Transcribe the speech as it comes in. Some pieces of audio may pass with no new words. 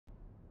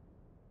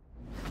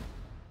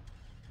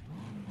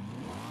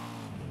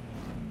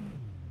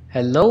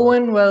Hello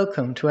and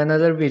welcome to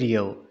another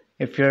video.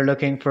 If you're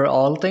looking for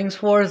all things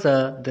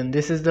Forza, then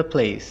this is the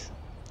place.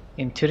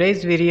 In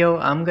today's video,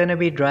 I'm gonna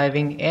be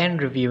driving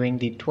and reviewing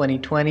the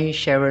 2020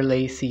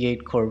 Chevrolet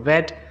C8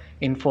 Corvette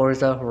in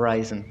Forza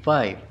Horizon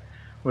 5.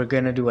 We're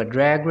gonna do a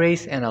drag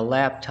race and a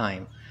lap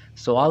time.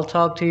 So I'll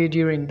talk to you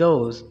during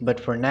those, but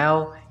for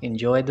now,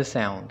 enjoy the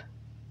sound.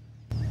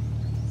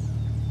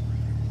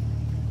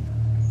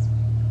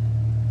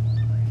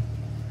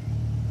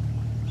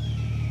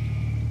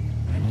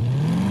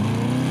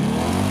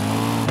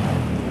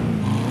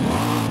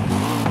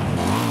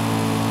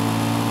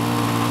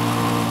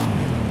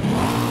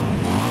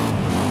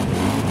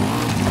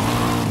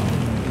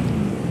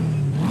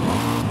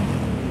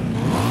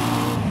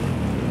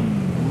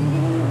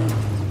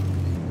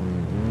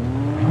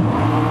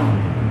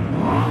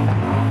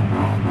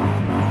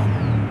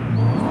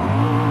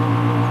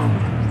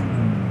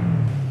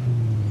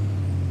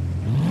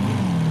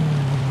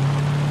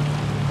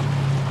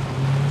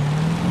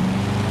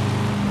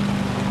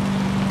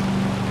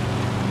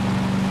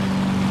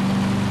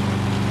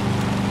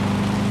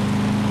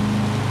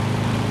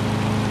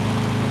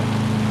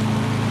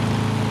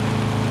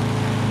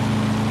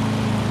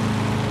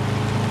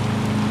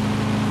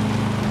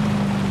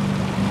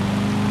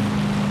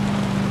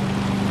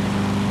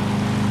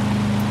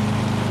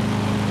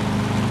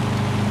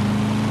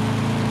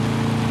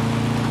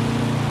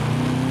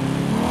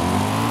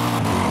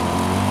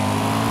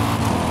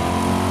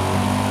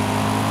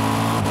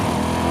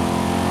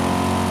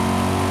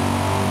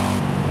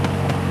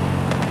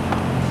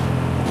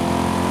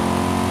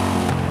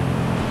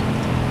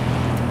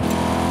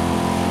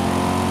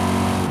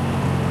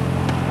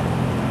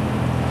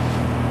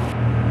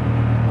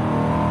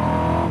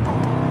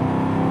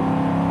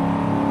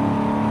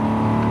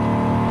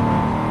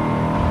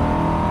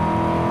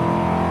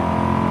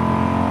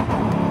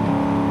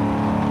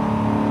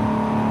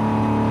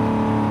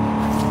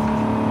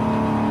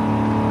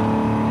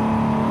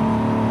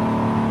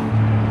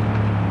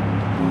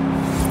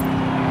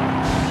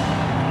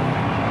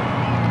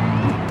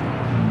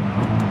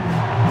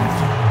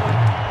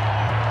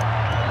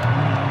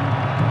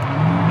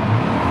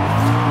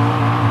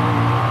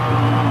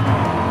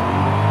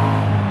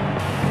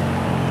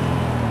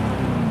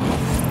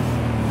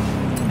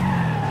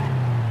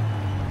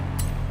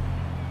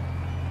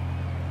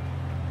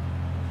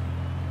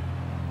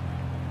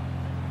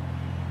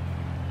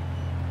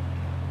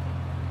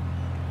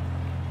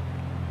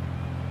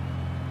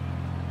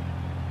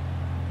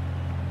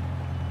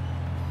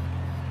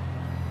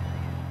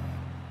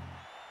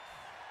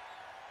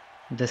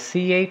 The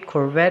C8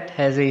 Corvette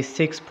has a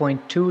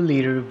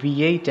 6.2-liter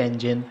V8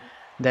 engine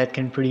that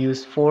can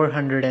produce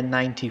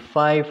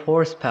 495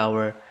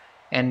 horsepower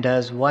and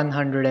does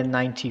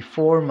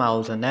 194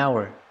 miles an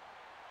hour.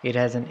 It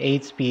has an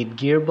 8-speed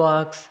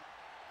gearbox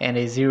and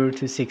a 0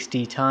 to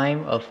 60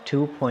 time of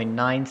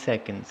 2.9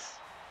 seconds.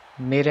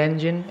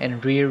 Mid-engine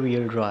and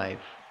rear-wheel drive.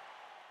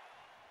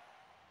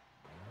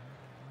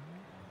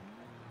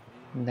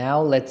 Now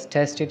let's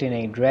test it in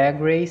a drag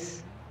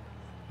race.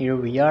 Here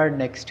we are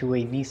next to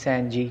a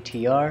Nissan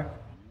GT-R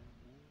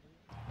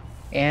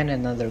and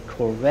another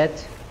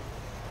Corvette.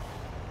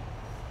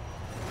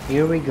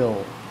 Here we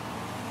go.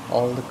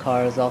 All the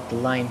cars off the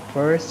line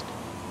first.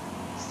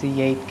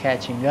 C8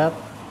 catching up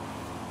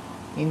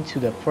into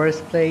the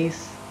first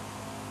place.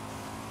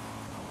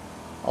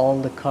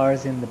 All the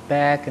cars in the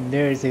back, and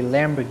there is a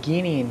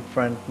Lamborghini in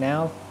front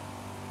now.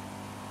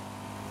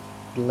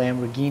 The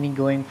Lamborghini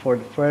going for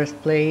the first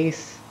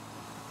place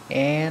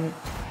and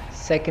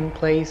second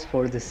place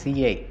for the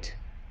C8.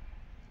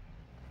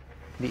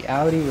 The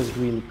Audi was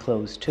really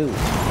close too.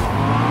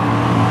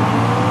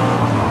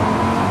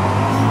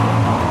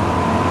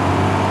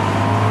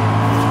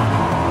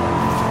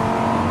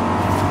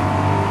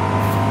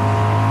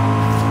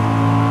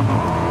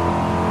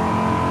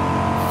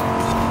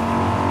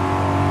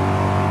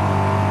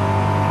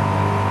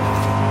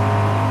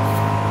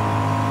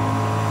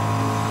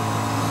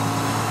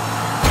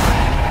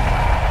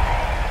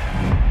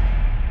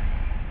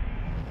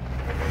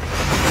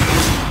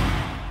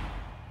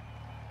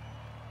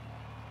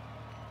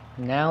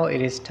 Now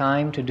it is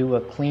time to do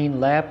a clean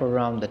lap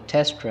around the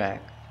test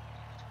track.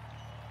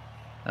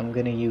 I'm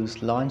gonna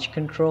use launch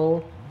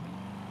control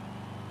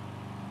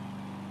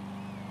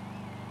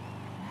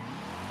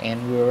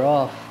and we're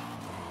off.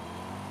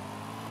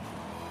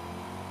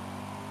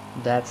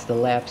 That's the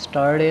lap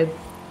started.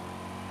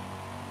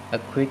 A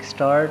quick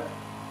start.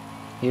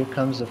 Here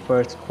comes the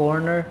first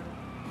corner.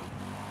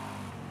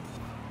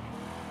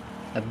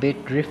 A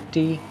bit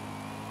drifty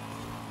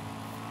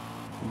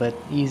but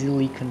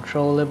easily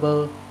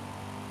controllable.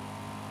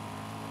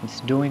 It's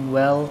doing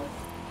well.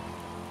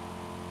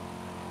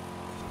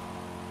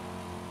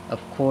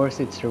 Of course,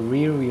 it's a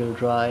rear-wheel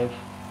drive.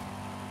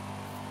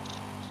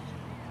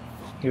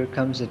 Here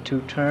comes the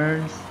two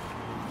turns.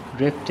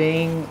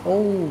 Drifting.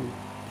 Oh,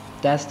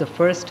 that's the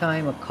first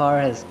time a car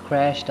has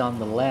crashed on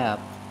the lap.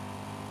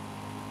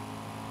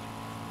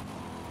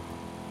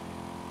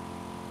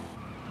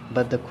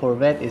 but the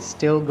Corvette is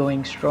still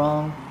going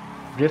strong.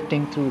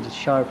 drifting through the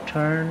sharp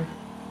turn.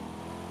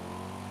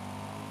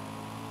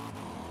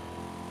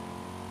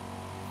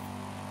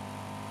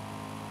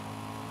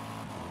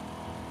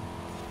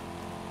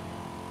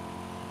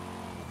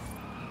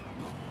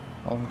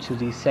 Onto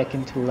the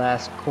second to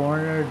last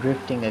corner,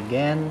 drifting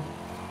again.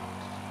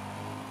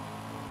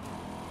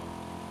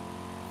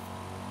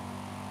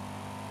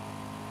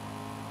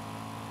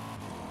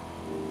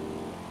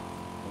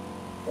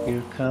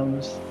 Here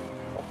comes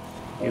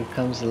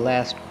the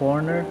last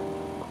corner.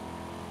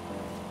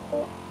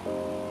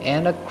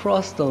 And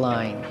across the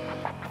line.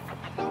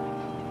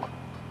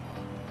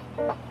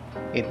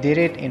 It did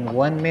it in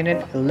 1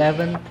 minute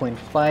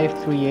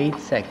 11.538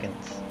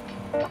 seconds.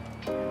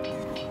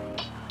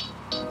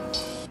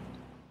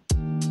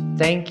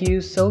 Thank you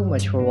so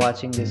much for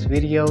watching this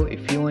video.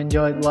 If you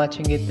enjoyed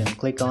watching it, then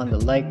click on the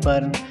like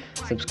button.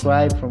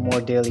 Subscribe for more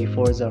daily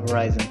Forza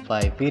Horizon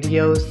 5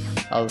 videos.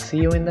 I'll see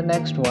you in the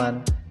next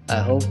one.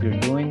 I hope you're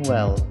doing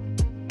well.